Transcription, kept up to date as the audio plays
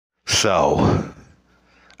So,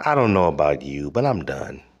 I don't know about you, but I'm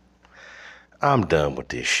done. I'm done with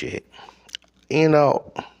this shit. You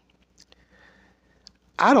know,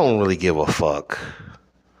 I don't really give a fuck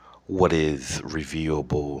what is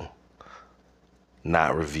reviewable,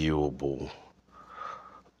 not reviewable,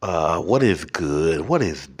 what is good, what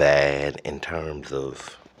is bad in terms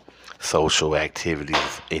of social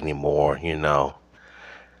activities anymore, you know.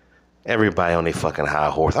 Everybody on their fucking high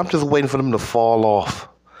horse. I'm just waiting for them to fall off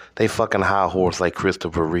they fucking high horse like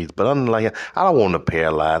Christopher Reeve. But I'm like, I don't want to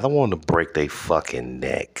paralyze. I want to break their fucking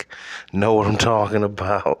neck. Know what I'm talking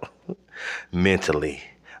about? Mentally.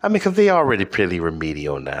 I mean, because they already pretty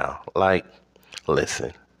remedial now. Like,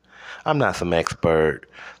 listen, I'm not some expert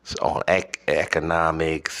on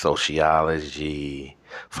economics, sociology,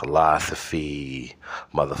 philosophy,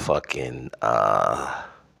 motherfucking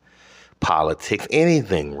politics,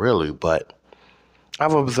 anything really, but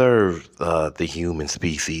I've observed the human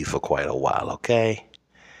species for quite a while, okay?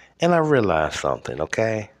 And I realized something,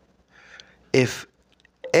 okay? If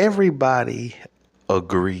everybody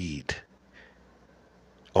agreed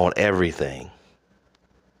on everything,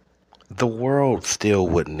 the world still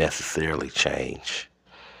wouldn't necessarily change.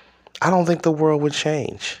 I don't think the world would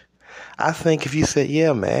change. I think if you said,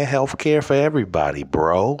 yeah, man, healthcare for everybody,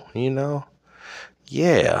 bro, you know?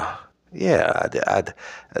 Yeah,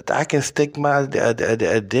 I can stick my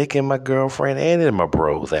a dick in my girlfriend and in my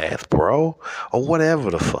bro's ass, bro, or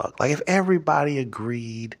whatever the fuck. Like if everybody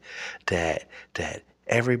agreed that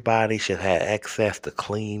everybody should have access to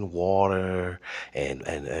clean water and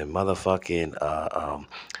motherfucking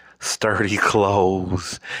sturdy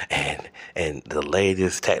clothes and the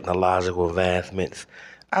latest technological advancements,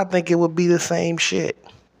 I think it would be the same shit.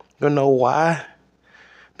 You know why?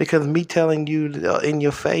 Because me telling you in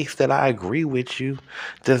your face that I agree with you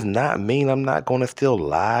does not mean I'm not going to still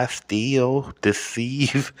lie, steal,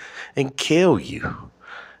 deceive, and kill you.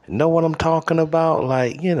 Know what I'm talking about?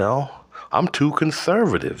 Like, you know, I'm too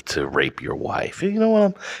conservative to rape your wife. You know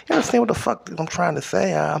what you understand what the fuck I'm trying to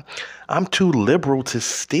say? I'm too liberal to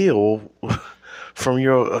steal from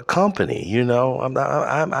your company. You know,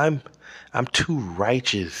 I'm too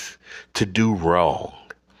righteous to do wrong.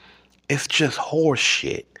 It's just horse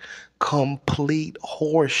shit. Complete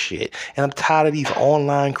horse shit. And I'm tired of these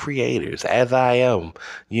online creators, as I am.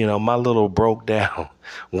 You know, my little broke down,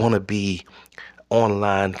 wanna be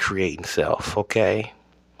online creating self, okay?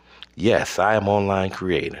 Yes, I am online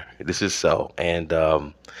creator. This is so. And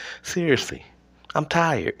seriously, I'm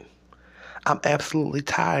tired. I'm absolutely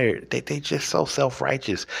tired. They just so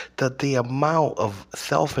self-righteous. The amount of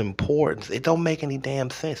self-importance, it don't make any damn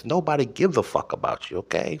sense. Nobody gives a fuck about you,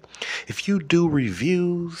 okay? If you do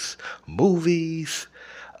reviews, movies,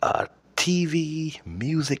 TV,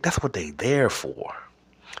 music, that's what they there for.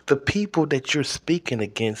 The people that you're speaking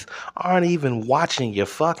against aren't even watching your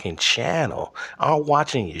fucking channel, aren't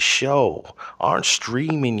watching your show, aren't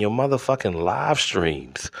streaming your motherfucking live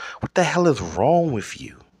streams. What the hell is wrong with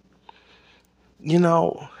you? You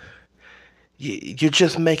know, you're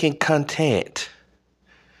just making content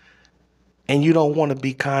and you don't want to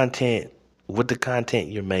be content with the content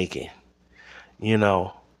you're making. You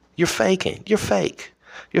know, you're faking. You're fake.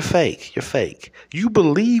 You're fake. You're fake. You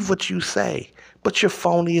believe what you say, but you're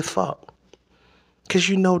phony as fuck. Because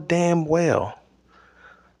you know damn well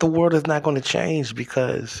the world is not going to change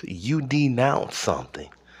because you denounce something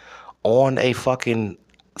on a fucking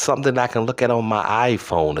something I can look at on my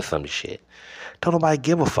iPhone or some shit. Don't nobody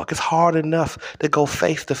give a fuck. It's hard enough to go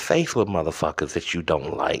face to face with motherfuckers that you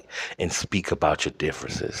don't like and speak about your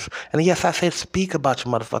differences. And yes, I said speak about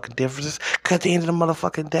your motherfucking differences because at the end of the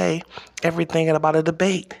motherfucking day, everything is about a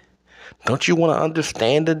debate. Don't you want to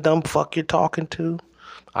understand the dumb fuck you're talking to?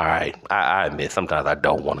 All right, I admit sometimes I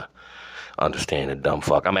don't want to understand the dumb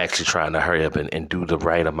fuck. I'm actually trying to hurry up and do the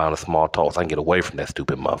right amount of small talk so I can get away from that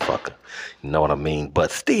stupid motherfucker. You know what I mean? But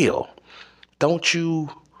still, don't you...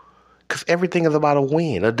 Because everything is about a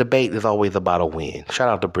win. A debate is always about a win. Shout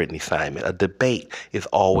out to Brittany Simon. A debate is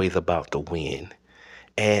always about the win.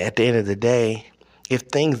 And at the end of the day, if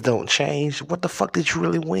things don't change, what the fuck did you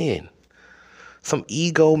really win? Some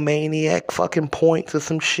egomaniac fucking points or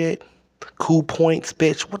some shit? Cool points,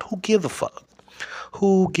 bitch. Who gives a fuck?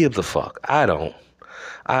 Who gives a fuck? I don't.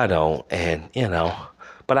 And, you know,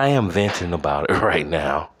 but I am venting about it right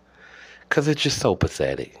now. Because it's just so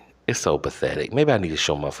pathetic. It's so pathetic. Maybe I need to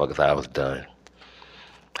show motherfuckers how I was done.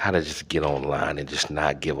 How to just get online and just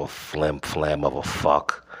not give a flam of a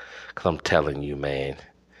fuck. Because I'm telling you, man.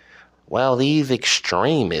 Well, these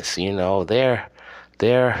extremists, you know, they're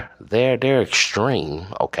extreme.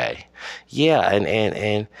 Okay. Yeah,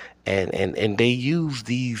 and they use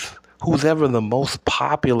these who's ever the most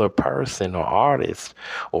popular person or artist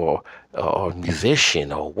or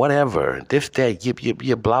musician or whatever, this, that, yip,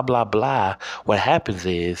 blah, blah, blah. What happens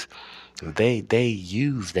is they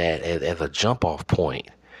use that as a jump off point.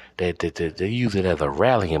 They use it as a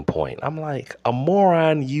rallying point. I'm like, a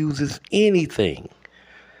moron uses anything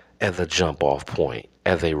as a jump off point,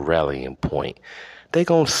 as a rallying point. They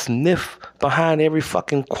gonna sniff behind every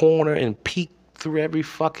fucking corner and peek through every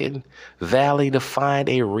fucking valley to find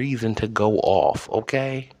a reason to go off,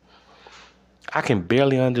 okay? I can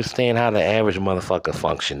barely understand how the average motherfucker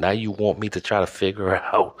function. Now you want me to try to figure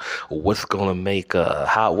out what's gonna make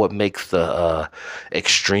what makes the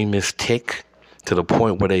extremists tick to the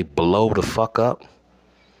point where they blow the fuck up?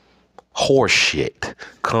 Horseshit.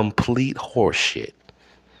 Complete horseshit.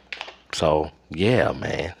 So yeah,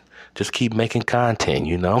 man. Just keep making content,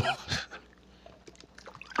 you know?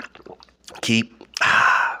 Keep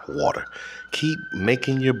water. Keep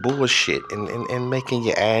making your bullshit and making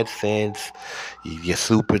your AdSense, your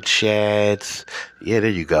super chats. Yeah, there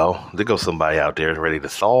you go. There goes somebody out there ready to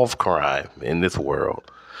solve crime in this world.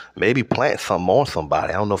 Maybe plant something on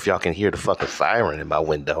somebody. I don't know if y'all can hear the fucking siren in my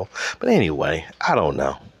window. But anyway, I don't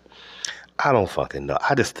know. I don't fucking know.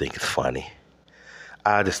 I just think it's funny.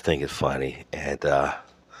 And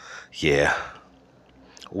yeah.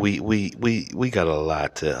 We got a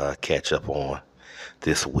lot to catch up on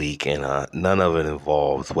this week, and none of it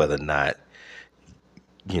involves whether or not,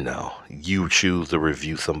 you know, you choose to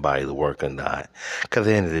review somebody's work or not. Because at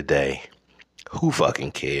the end of the day, who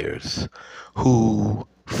fucking cares? Who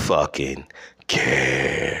fucking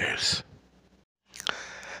cares?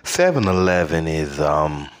 7-Eleven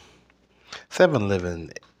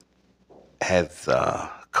has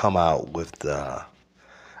come out with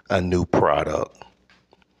a new product.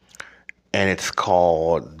 And it's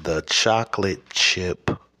called the chocolate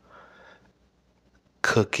chip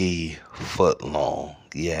cookie footlong.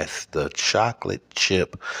 Yes, the chocolate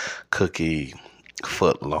chip cookie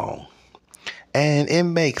footlong. And it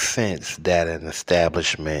makes sense that an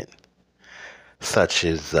establishment such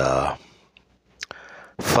as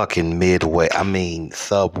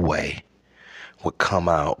Subway would come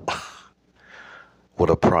out with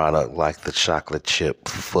a product like the chocolate chip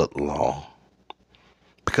footlong.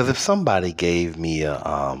 Because if somebody gave me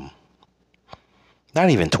not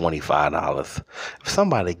even $25, if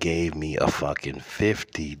somebody gave me a fucking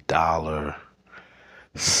 $50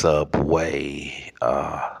 Subway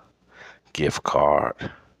gift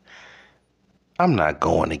card, I'm not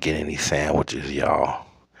going to get any sandwiches, y'all.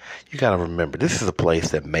 You gotta remember, this is a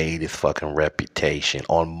place that made its fucking reputation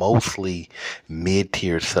on mostly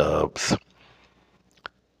mid-tier subs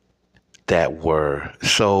that were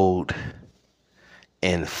sold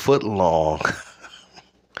in footlong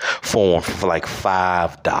form for like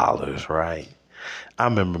 $5, right? I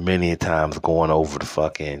remember many times going over to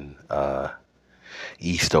fucking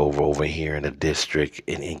Eastover over here in the district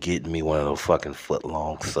and getting me one of those fucking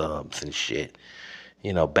footlong subs and shit.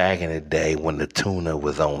 You know, back in the day when the tuna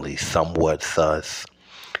was only somewhat sus,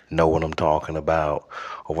 know what I'm talking about?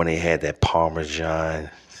 Or when they had that Parmesan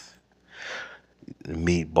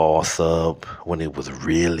meatball sub when it was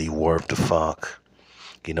really worth the fuck.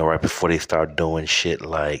 You know, right before they start doing shit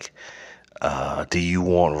like, do you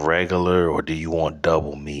want regular or do you want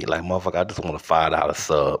double meat? Like, motherfucker, I just want a $5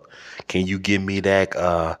 sub. Can you give me that,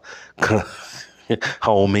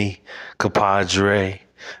 homie, compadre,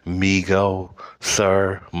 migo,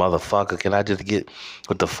 sir, motherfucker? Can I just get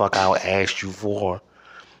what the fuck I asked you for?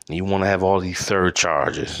 You want to have all these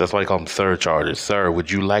surcharges. That's why they call them surcharges. Sir,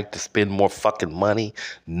 would you like to spend more fucking money?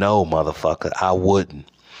 No, motherfucker, I wouldn't.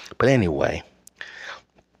 But anyway.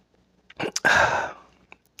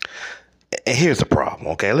 And here's the problem,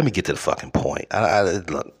 okay? Let me get to the fucking point.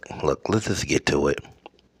 Look, let's just get to it.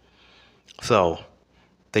 So,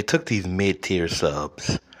 they took these mid-tier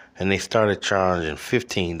subs and they started charging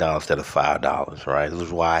 $15 instead of $5, right? This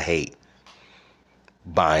is why I hate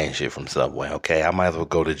buying shit from Subway, okay? I might as well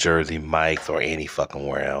go to Jersey Mike's or any fucking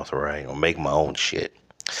where else, right? Or make my own shit.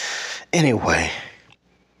 Anyway,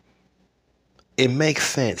 it makes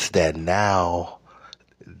sense that now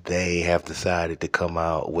they have decided to come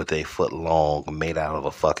out with a footlong made out of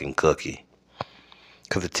a fucking cookie.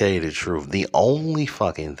 Because to tell you the truth, the only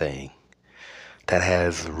fucking thing that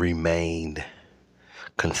has remained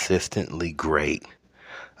consistently great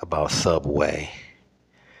about Subway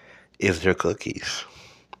is their cookies.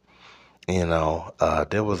 You know,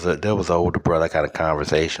 there was an older brother I got a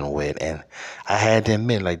conversation with, and I had to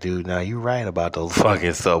admit, like, dude, now you right about those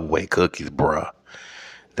fucking Subway cookies, bruh.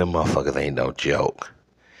 Them motherfuckers ain't no joke.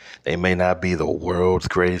 They may not be the world's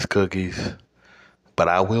greatest cookies, but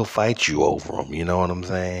I will fight you over them. You know what I'm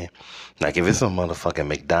saying? Like if it's a motherfucking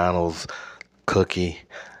McDonald's cookie,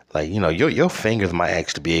 like, you know, your fingers might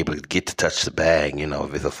actually be able to get to touch the bag, you know,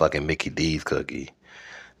 if it's a fucking Mickey D's cookie.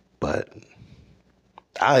 But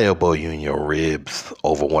I'll elbow you in your ribs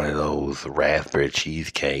over one of those raspberry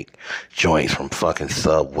cheesecake joints from fucking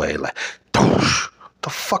Subway. Like, the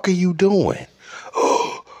fuck are you doing?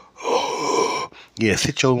 Yeah,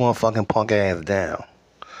 sit your motherfucking punk ass down.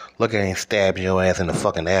 Look at him stab your ass in the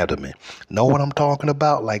fucking abdomen. Know what I'm talking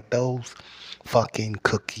about? Like, those fucking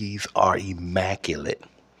cookies are immaculate.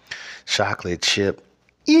 Chocolate chip.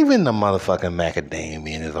 Even the motherfucking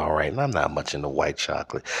macadamia is all right. And I'm not much into white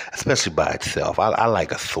chocolate, especially by itself. I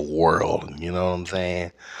like a swirl, you know what I'm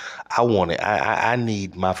saying? I want it. I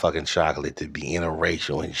need my fucking chocolate to be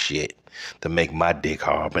interracial and shit to make my dick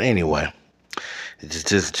hard. But anyway,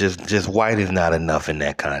 just white is not enough in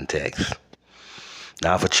that context.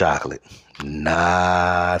 Not for chocolate.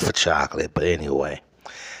 Not for chocolate. But anyway,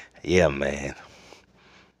 yeah, man.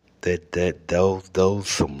 Those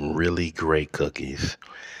some really great cookies.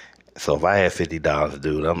 So if I had $50,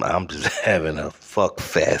 dude, I'm just having a fuck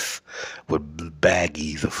fest with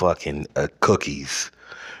baggies of fucking cookies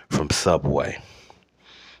from Subway.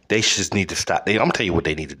 They just need to stop. I'm gonna tell you what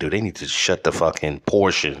they need to do. They need to shut the fucking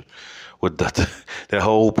portion with the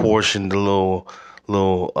whole portion, the little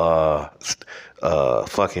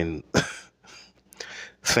fucking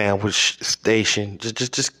sandwich station.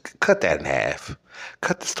 Just cut that in half.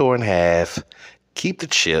 Cut the store in half. Keep the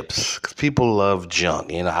chips, because people love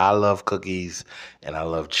junk. You know, I love cookies and I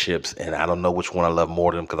love chips, and I don't know which one I love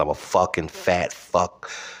more than them because I'm a fucking fat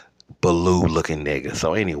fuck baloo looking nigga.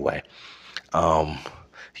 So anyway,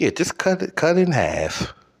 yeah, just cut it in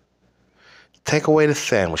half. Take away the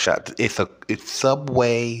sandwich shop. It's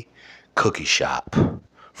Subway cookie shop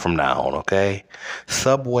from now on, okay?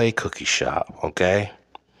 Subway cookie shop, okay?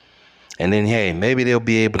 And then, hey, maybe they'll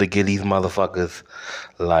be able to get these motherfuckers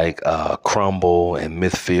like Crumble and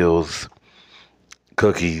Miss Fields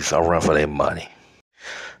cookies a run for their money.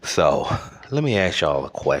 So, let me ask y'all a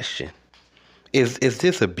question. Is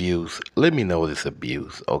this abuse? Let me know this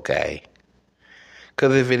abuse, okay?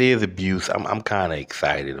 Because if it is abuse, I'm kind of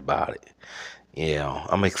excited about it. You know,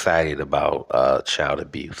 I'm excited about child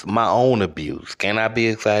abuse. My own abuse. Can I be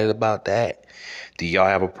excited about that? Do y'all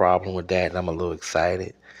have a problem with that? And I'm a little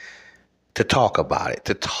excited to talk about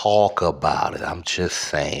it. I'm just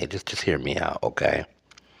saying, just hear me out, okay?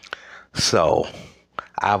 So,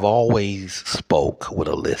 I've always spoke with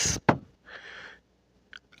a lisp.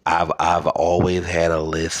 I've always had a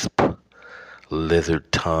lisp, lizard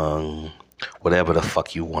tongue, whatever the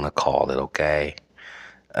fuck you want to call it, okay?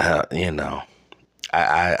 You know,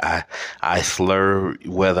 I slur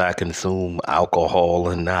whether I consume alcohol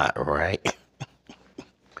or not, right?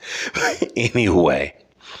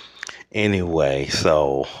 Anyway,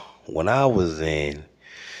 so when I was in,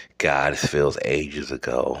 God, this feels ages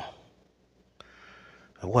ago.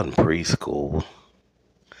 It wasn't preschool.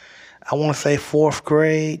 I want to say fourth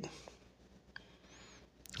grade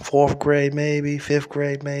maybe, fifth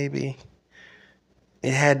grade maybe.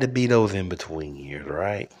 It had to be those in between years,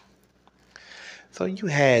 right? So you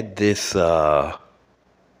had this, I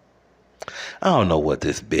don't know what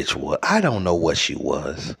this bitch was. I don't know what she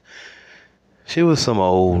was. She was some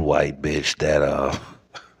old white bitch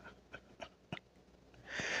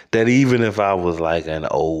that even if I was like an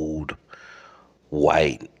old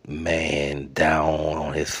white man down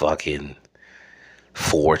on his fucking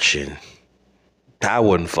fortune, I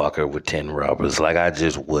wouldn't fuck her with 10 rubbers. Like, I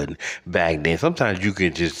just wouldn't. Back then, sometimes you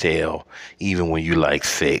can just tell, even when you like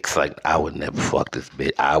 6, like, I would never fuck this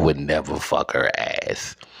bitch. I would never fuck her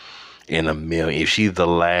ass in a million. If she's the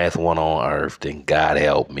last one on earth, then God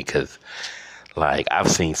help me, because, like,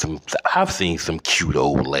 I've seen some cute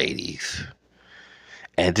old ladies.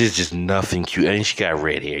 And there's just nothing cute. And she got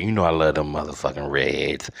red hair. You know I love them motherfucking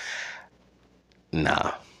redheads.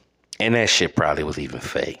 Nah. And that shit probably was even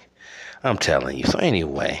fake. I'm telling you. So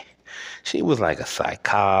anyway, she was like a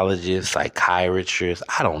psychologist, psychiatrist.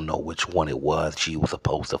 I don't know which one it was she was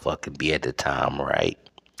supposed to fucking be at the time, right?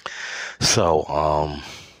 So,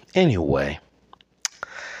 anyway,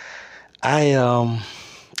 I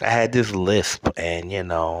had this lisp, and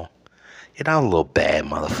I'm a little bad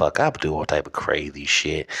motherfucker. I do all type of crazy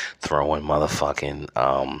shit, throwing motherfucking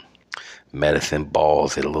medicine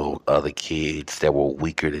balls at little other kids that were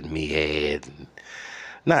weaker than me had.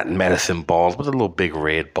 Not medicine balls, but a little big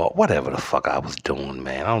red ball. Whatever the fuck I was doing,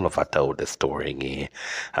 man. I don't know if I told this story again.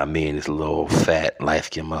 I mean, this little fat,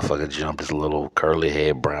 light-skinned motherfucker jumped this little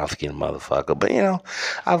curly-haired, brown-skinned motherfucker. But,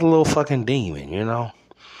 I was a little fucking demon,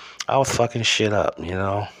 I was fucking shit up,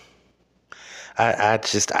 I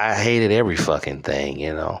hated every fucking thing,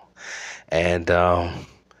 and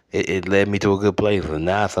it led me to a good place. And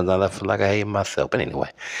now sometimes I feel like I hate myself. But anyway,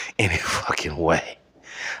 any fucking way,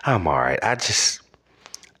 I'm all right. I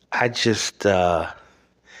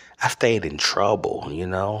stayed in trouble.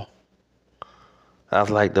 I was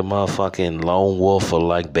like the motherfucking lone wolf of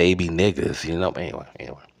like baby niggas.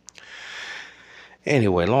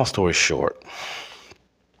 Anyway, long story short,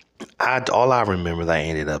 all I remember is I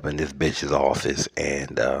ended up in this bitch's office,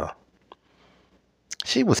 and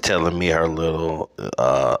she was telling me her little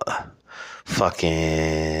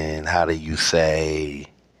fucking, how do you say,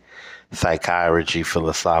 psychiatry,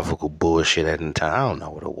 philosophical bullshit at the time. I don't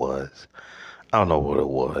know what it was.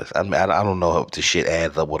 I mean, I don't know if the shit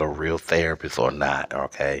adds up with a real therapist or not,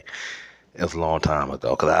 okay? It was a long time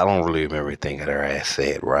ago, because I don't really remember everything that her ass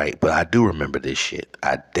said, right? But I do remember this shit.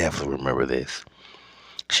 I definitely remember this.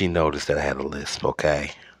 She noticed that I had a lisp,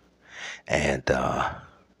 okay? And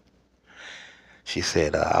she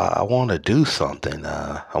said, I want to do something.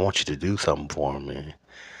 I want you to do something for me.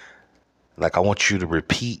 Like, I want you to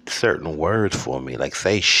repeat certain words for me. Like,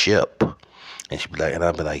 say ship. And she'd be like, and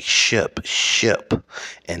I'd be like, ship.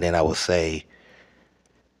 And then I would say,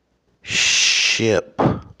 ship.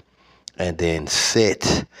 And then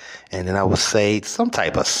sit. And then I would say some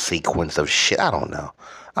type of sequence of shit. I don't know.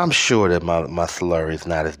 I'm sure that my slur is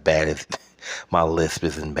not as bad as, my lisp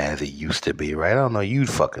isn't bad as it used to be, right? I don't know. You'd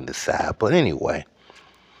fucking decide. But anyway,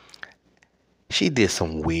 she did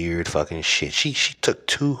some weird fucking shit. She took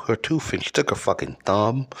her two fingers. She took her fucking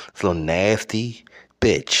thumb. This little nasty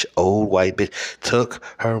bitch, old white bitch, took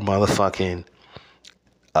her motherfucking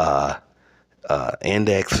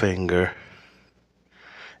index finger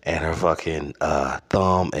and her fucking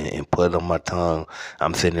thumb and put it on my tongue.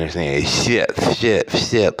 I'm sitting there saying, ship.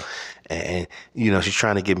 And, she's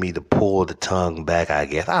trying to get me to pull the tongue back, I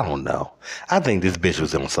guess. I don't know. I think this bitch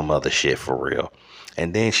was on some other shit for real.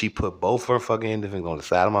 And then she put both her fucking index fingers on the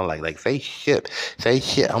side of my leg, like, say shit.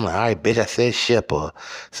 I'm like, all right, bitch, I said ship, or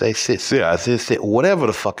say sit. I said sit, whatever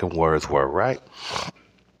the fucking words were, right?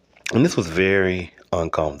 And this was very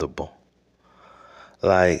uncomfortable.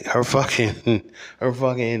 Like, her fucking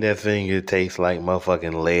index finger tastes like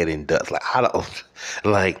motherfucking lead and dust. Like, I don't,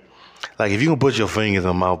 like if you gonna put your fingers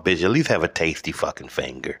on my bitch, at least have a tasty fucking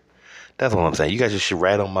finger. That's what I'm saying. You got your shit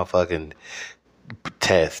right on my fucking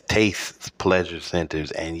taste pleasure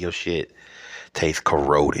centers, and your shit tastes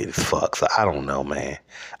corroded as fuck. So I don't know, man.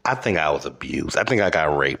 I think I was abused. I think I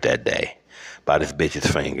got raped that day by this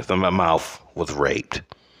bitch's fingers. So my mouth was raped.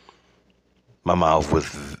 My mouth was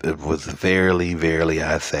verily,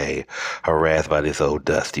 I say, harassed by this old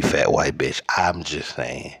dusty fat white bitch. I'm just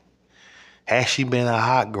saying. Had she been a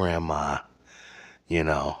hot grandma,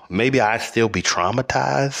 maybe I'd still be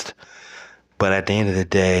traumatized. But at the end of the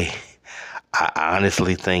day, I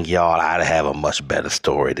honestly think I'd have a much better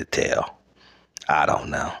story to tell. I don't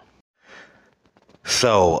know.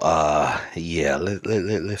 So, yeah,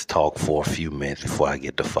 let's talk for a few minutes before I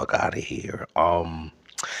get the fuck out of here.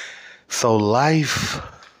 So life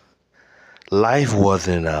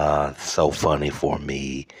wasn't so funny for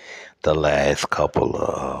me the last couple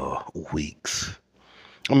of weeks.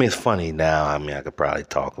 I mean, it's funny now. I mean, I could probably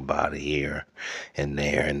talk about it here and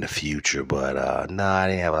there in the future, but I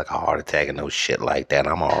didn't have like a heart attack and no shit like that.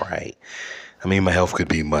 I'm all right. I mean, my health could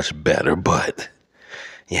be much better, but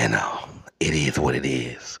it is what it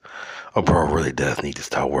is. A bro really does need to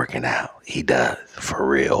start working out. He does, for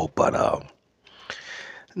real. But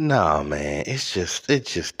nah, man, it's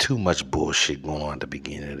just too much bullshit going on at the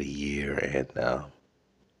beginning of the year, and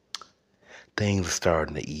things are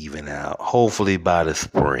starting to even out. Hopefully by the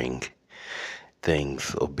spring,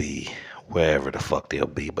 things will be wherever the fuck they'll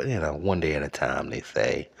be. But one day at a time, they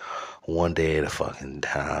say. One day at a fucking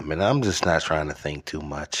time. And I'm just not trying to think too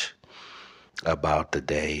much about the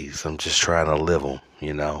days. I'm just trying to live them,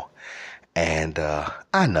 And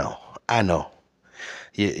I know.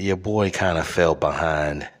 Your boy kind of fell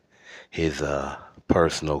behind his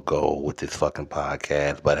personal goal with this fucking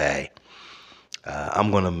podcast. But hey, I'm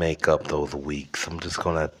going to make up those weeks. I'm just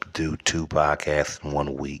going to do 2 podcasts in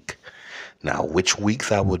 1 week. Now, which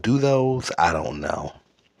weeks I will do those, I don't know.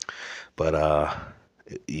 But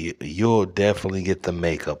you'll definitely get the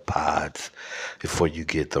makeup pods before you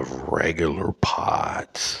get the regular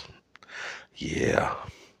pods. Yeah.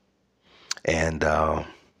 And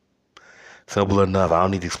simple enough. I don't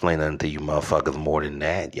need to explain nothing to you motherfuckers more than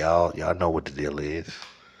that. Y'all know what the deal is.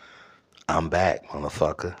 I'm back,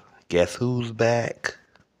 motherfucker. Guess who's back?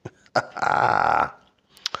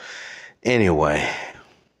 Anyway,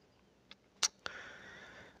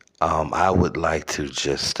 I would like to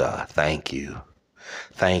just thank you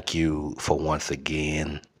Thank you for once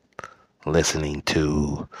again listening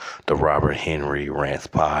to the Robert Henry Rants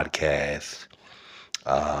podcast.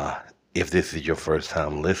 If this is your first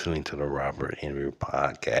time listening to the Robert Henry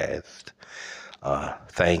podcast,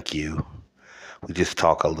 thank you. We just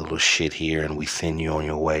talk a little shit here and we send you on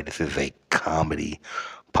your way. This is a comedy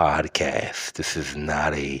podcast. This is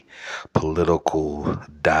not a political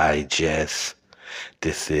digest.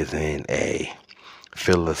 This isn't a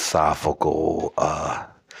philosophical,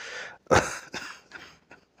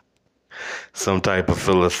 some type of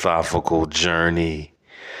philosophical journey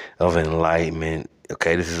of enlightenment.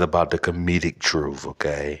 Okay, this is about the comedic truth,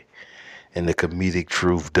 okay? And the comedic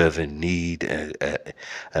truth doesn't need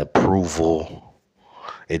approval.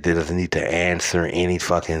 It doesn't need to answer any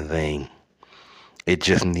fucking thing. It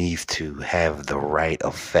just needs to have the right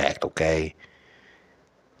effect, okay?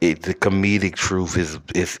 The comedic truth is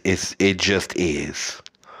it just is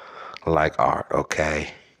like art,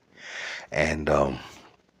 okay? And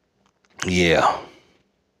yeah.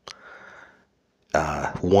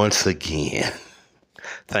 Once again,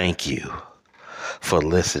 thank you for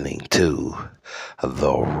listening to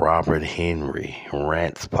the Robert Henry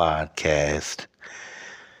Rants podcast.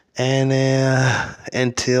 And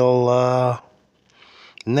until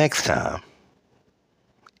next time,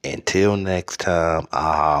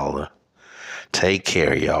 I holler. Take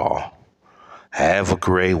care, y'all. Have a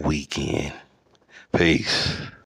great weekend. Peace.